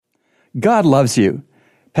God loves you.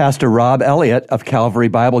 Pastor Rob Elliott of Calvary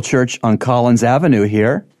Bible Church on Collins Avenue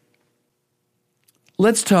here.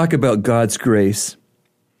 Let's talk about God's grace.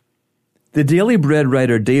 The Daily Bread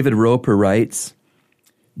writer David Roper writes,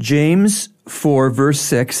 James 4 verse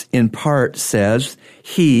 6 in part says,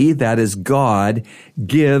 He, that is God,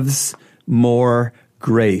 gives more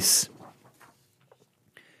grace.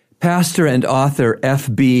 Pastor and author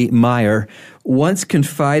F.B. Meyer once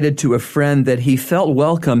confided to a friend that he felt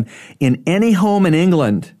welcome in any home in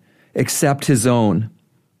England except his own.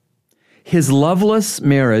 His loveless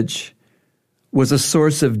marriage was a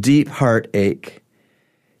source of deep heartache.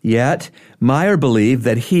 Yet, Meyer believed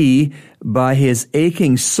that he, by his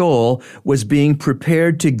aching soul, was being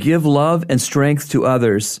prepared to give love and strength to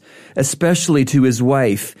others, especially to his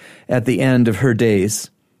wife at the end of her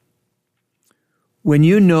days. When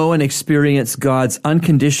you know and experience God's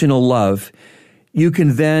unconditional love, you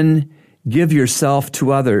can then give yourself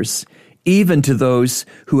to others, even to those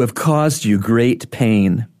who have caused you great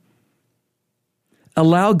pain.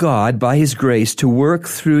 Allow God, by His grace, to work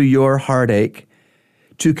through your heartache,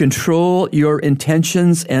 to control your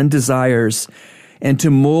intentions and desires, and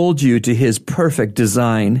to mold you to His perfect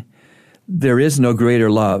design. There is no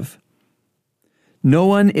greater love. No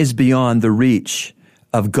one is beyond the reach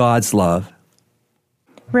of God's love.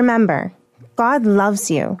 Remember, God loves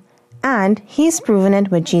you, and He's proven it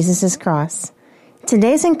with Jesus' cross.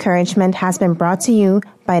 Today's encouragement has been brought to you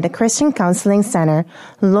by the Christian Counseling Center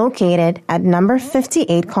located at number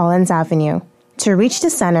 58 Collins Avenue. To reach the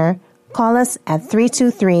center, call us at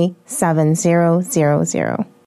 323-7000.